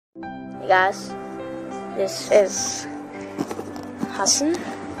Hey guys, this is Hassan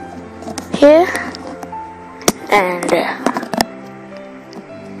here, and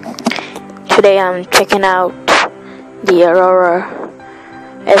today I'm checking out the Aurora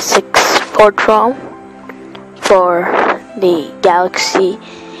S6 ROM for the Galaxy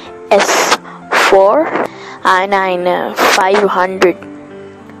S4 GT-i9500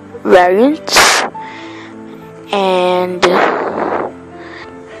 variants, and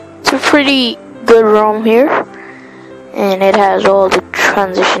it's a pretty good ROM here, and it has all the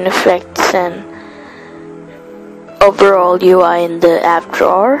transition effects and overall UI in the app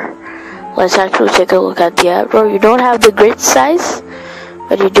drawer. Let's actually take a look at the app drawer. You don't have the grid size,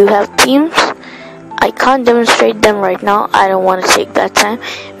 but you do have themes. I can't demonstrate them right now. I don't want to take that time.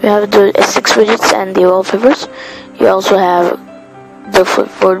 You have the S6 widgets and the wallpapers. You also have the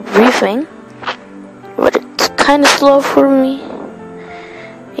flipboard briefing, but it's kind of slow for me.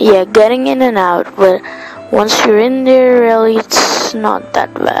 Yeah, getting in and out, but once you're in there, really, it's not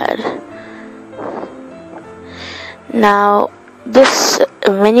that bad. Now, this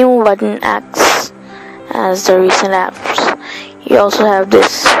menu button acts as the recent apps. You also have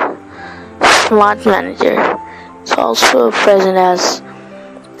this Smart Manager. It's also present as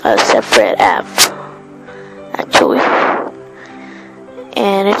a separate app, actually,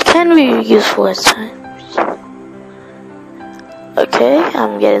 and it can be useful at times. Okay,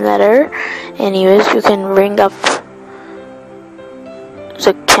 I'm getting that error. Anyways, you can bring up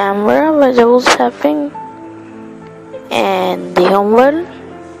the camera by double tapping and the home button,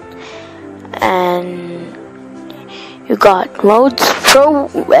 and you got modes. Pro,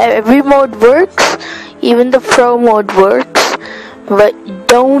 every mode works, even the Pro mode works, but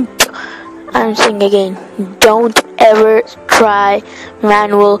I'm saying again, don't ever try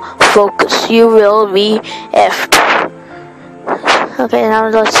manual focus. You will be effed. Okay, now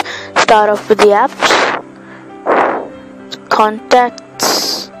let's start off with the apps.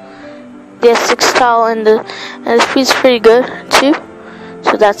 Contacts, the S6 style, and the speed's pretty good too,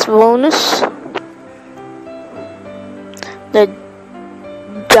 so that's a bonus. The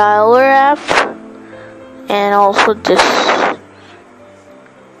dialer app, and also this,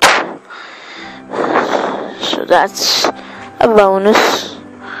 so that's a bonus.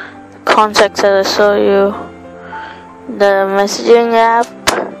 Contacts, as I saw you. The messaging app,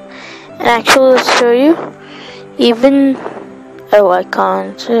 and actually let's show you, even I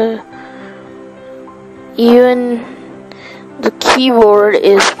can't, even the keyboard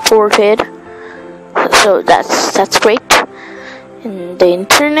is ported, so that's great. And the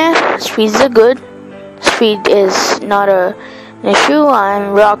internet speeds are good. Speed is not an issue.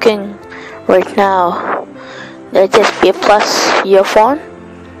 I'm rocking right now the HSP Plus earphone.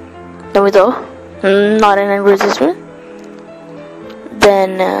 There we go. Not an advertisement.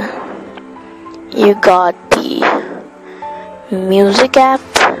 Then you got the music app,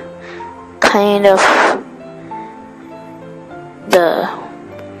 kind of the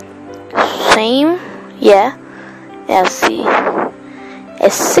same, yeah, as the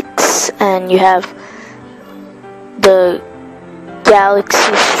S6, and you have the Galaxy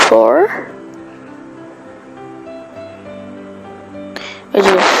S4, which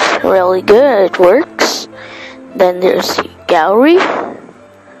is really good. It works. Then there's the gallery,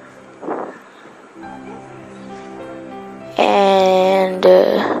 and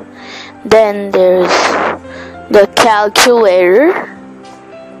then there's the calculator.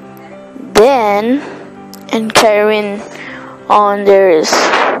 Then, and carrying on, there is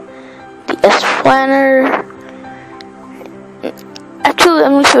the S Planner. Actually,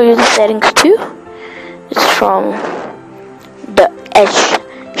 let me show you the settings too. It's from the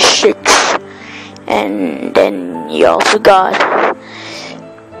S6, and then you also got,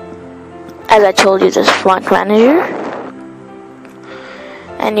 as I told you, the Smart Manager,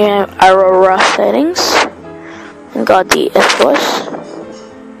 and you have Aurora settings, and got the S-Voice.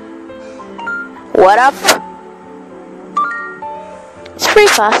 What up? It's pretty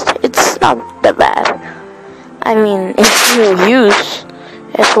fast. It's not that bad. I mean, if you use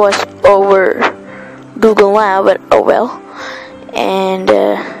S-Voice over Google Now, but oh well. And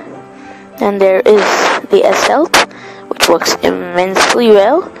then there is the S-Health, which works immensely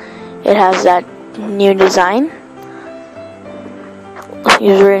well. It has that new design,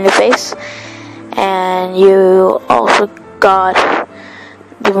 user interface, and you also got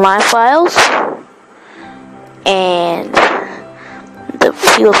the My Files and the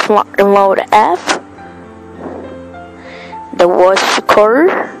Feel Smart Remote app, the voice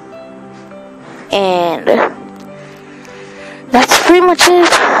recorder, and that's pretty much it,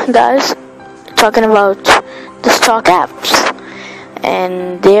 guys, talking about the stock apps.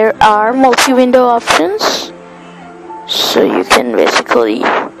 and there are multi-window options, so you can basically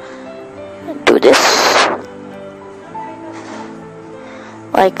do this,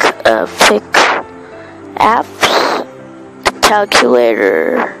 like pick apps, the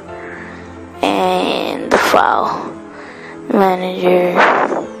calculator, and the file manager.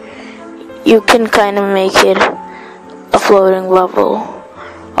 You can kind of make it a floating level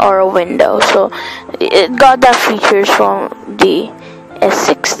or a window, so it got that features from the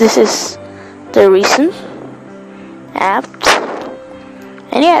S6. This is the recent app,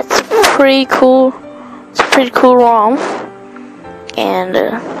 and yeah, it's pretty cool. It's a pretty cool ROM, and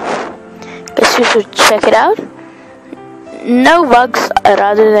guess you should check it out. No bugs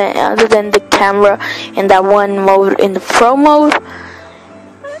other than the camera in that one mode, in the Pro mode,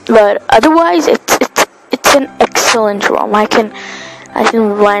 but otherwise it's an excellent ROM. I can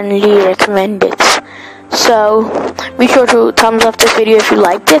blindly recommend it. So be sure to thumbs up this video if you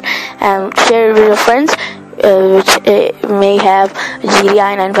liked it, and share it with your friends, which may have a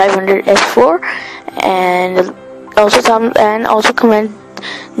GT-i9500 S4, and also comment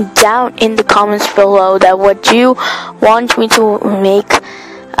down in the comments below that what you want me to make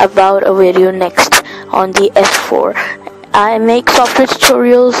about a video next on the S4. I make software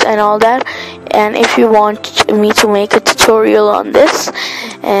tutorials and all that, and if you want me to make a tutorial on this,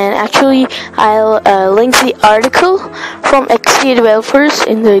 and actually I'll link the article from XD developers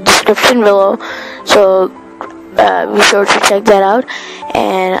in the description below, so be sure to check that out,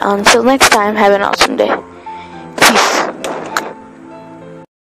 and until next time, have an awesome day.